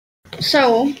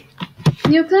So,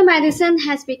 nuclear medicine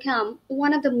has become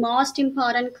one of the most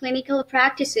important clinical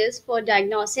practices for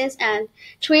diagnosis and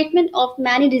treatment of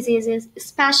many diseases,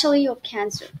 especially of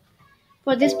cancer.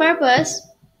 For this purpose,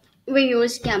 we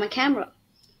use gamma camera.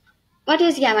 What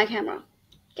is gamma camera?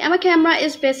 Gamma camera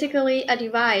is basically a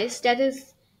device that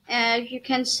is, you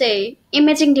can say,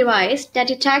 imaging device that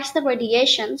detects the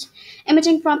radiations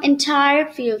emitting from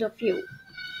entire field of view.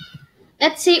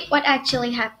 Let's see what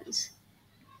actually happens.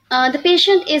 The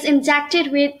patient is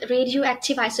injected with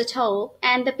radioactive isotope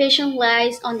and the patient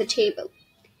lies on the table.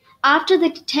 After the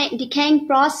decaying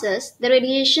process, the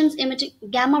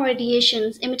gamma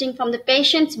radiations emitting from the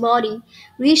patient's body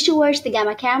reach towards the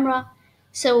gamma camera.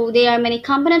 So there are many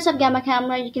components of gamma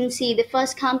camera. You can see the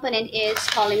first component is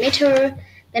collimator,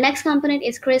 the next component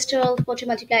is crystal,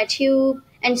 photomultiplier tube,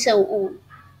 and so on.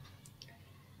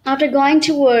 After going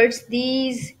towards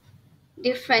these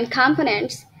different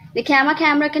components, the gamma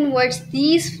camera converts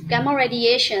these gamma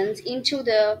radiations into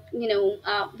the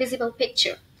visible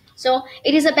picture. So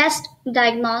it is the best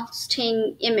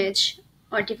diagnostic image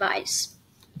or device.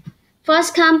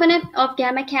 First component of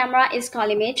gamma camera is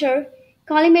collimator.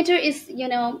 Collimator is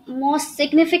most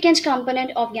significant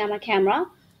component of gamma camera.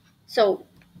 So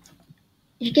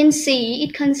you can see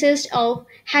it consists of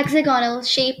hexagonal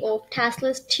shape of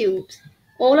tasseless tubes.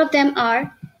 All of them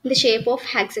are in the shape of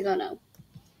hexagonal.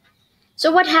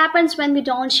 So what happens when we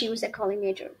don't use a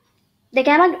collimator? The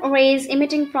gamma rays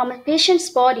emitting from a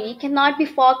patient's body cannot be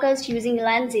focused using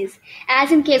lenses,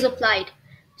 as in case of light.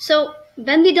 So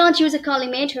when we don't use a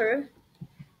collimator,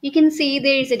 you can see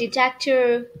there is a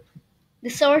detector,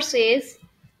 the sources,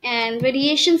 and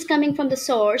radiations coming from the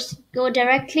source go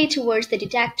directly towards the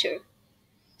detector.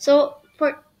 So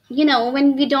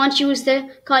when we don't use the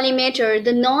collimator,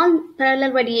 the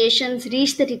non-parallel radiations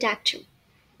reach the detector.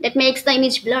 That makes the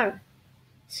image blur.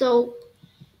 So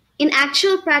in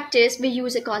actual practice, we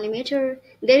use a collimator,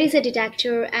 there is a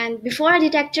detector, and before a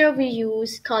detector, we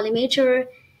use collimator.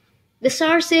 The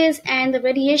sources and the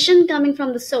radiation coming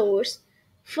from the source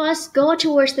first go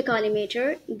towards the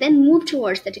collimator, then move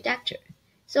towards the detector.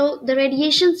 So the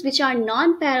radiations which are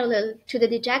non-parallel to the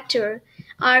detector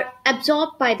are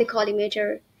absorbed by the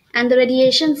collimator, and the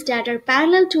radiations that are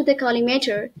parallel to the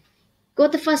collimator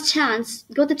got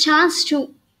the chance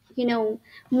to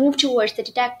move towards the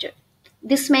detector.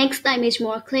 This makes the image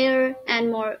more clear and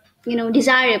more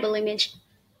desirable image.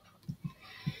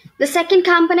 The second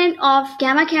component of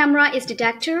gamma camera is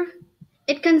detector.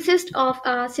 It consists of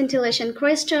a scintillation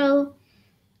crystal.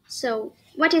 So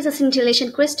what is a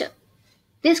scintillation crystal?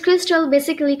 This crystal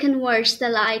basically converts the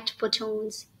light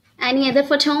photons. Any other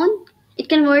photon, it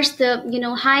converts the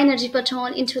high energy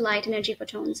photon into light energy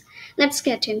photons. Let's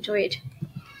get into it.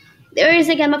 There is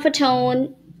a gamma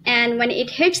photon, and when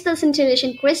it hits the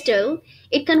scintillation crystal,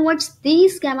 it converts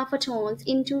these gamma photons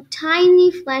into tiny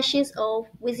flashes of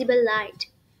visible light.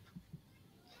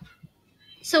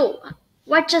 So,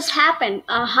 what just happened?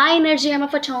 A high energy gamma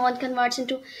photon converts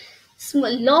into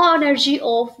low energy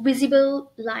of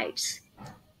visible lights.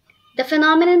 The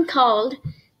phenomenon called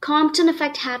Compton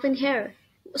effect happened here.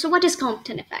 So, what is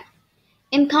Compton effect?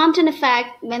 In Compton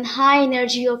effect, when high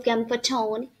energy of gamma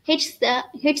photon hits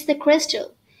the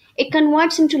crystal, it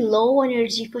converts into low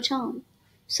energy photon.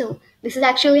 So this is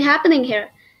actually happening here.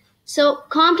 So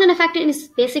Compton effect is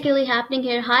basically happening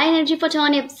here. High energy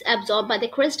photon is absorbed by the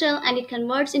crystal and it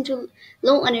converts into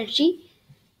low energy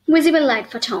visible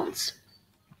light photons.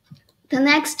 The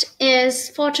next is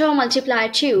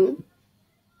photomultiplier tube,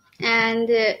 and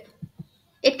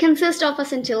it consists of a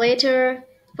scintillator,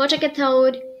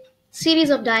 photocathode, series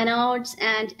of diodes,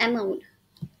 and anode.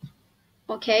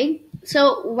 Okay,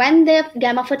 so when the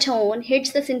gamma photon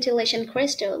hits the scintillation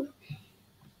crystal,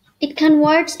 it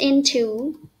converts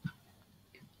into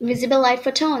visible light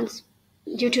photons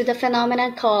due to the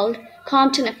phenomenon called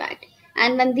Compton effect.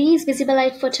 And when these visible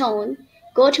light photons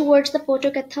go towards the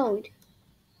photocathode,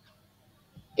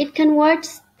 it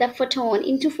converts the photon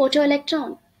into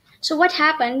photoelectron. So what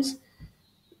happens?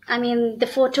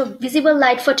 The visible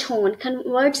light photon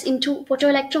converts into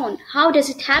photoelectron. How does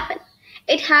it happen?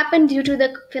 It happened due to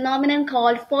the phenomenon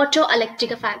called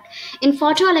photoelectric effect. In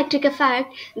photoelectric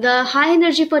effect, the high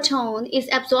energy photon is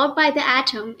absorbed by the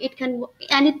atom.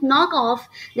 And it knock off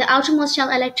the outermost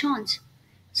shell electrons.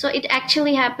 So it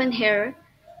actually happened here.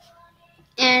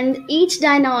 And each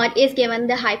diode is given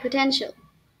the high potential.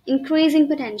 Increasing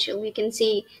potential, you can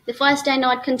see the first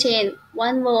diode contain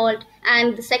 1 volt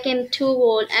and the second 2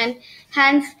 volt, and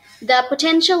hence the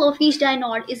potential of each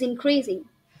diode is increasing.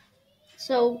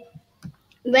 So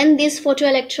when this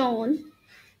photoelectron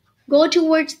go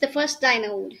towards the first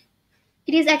diode,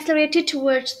 it is accelerated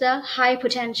towards the high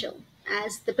potential.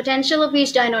 As the potential of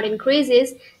each dynode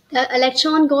increases, the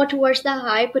electron go towards the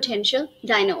high potential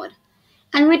dynode.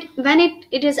 And when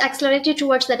it is accelerated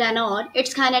towards the dynode,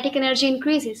 its kinetic energy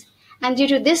increases. And due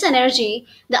to this energy,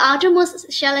 the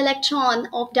outermost shell electron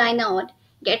of dynode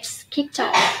gets kicked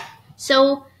off.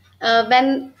 So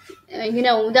when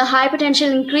the high potential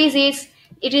increases,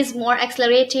 it is more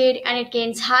accelerated and it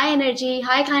gains high energy,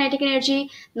 high kinetic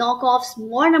energy, knockoffs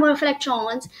more number of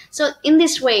electrons. So in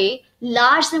this way,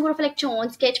 large number of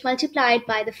electrons get multiplied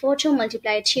by the photon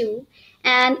multiplier 2,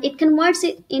 and it converts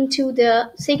it into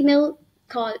the signal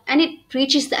called, and it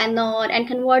reaches the anode and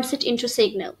converts it into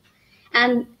signal.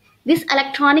 And this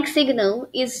electronic signal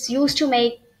is used to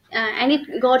make and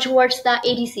it go towards the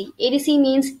ADC. ADC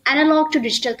means analog to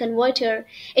digital converter.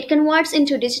 It converts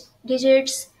into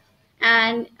digits,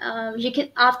 and you can,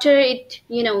 after it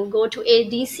go to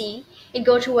ADC, it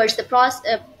go towards the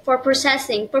process for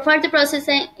processing. For further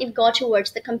processing, it go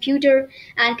towards the computer,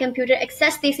 and computer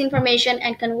access this information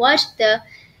and convert the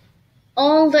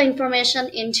all the information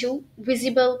into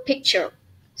visible picture.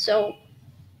 So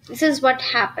this is what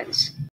happens.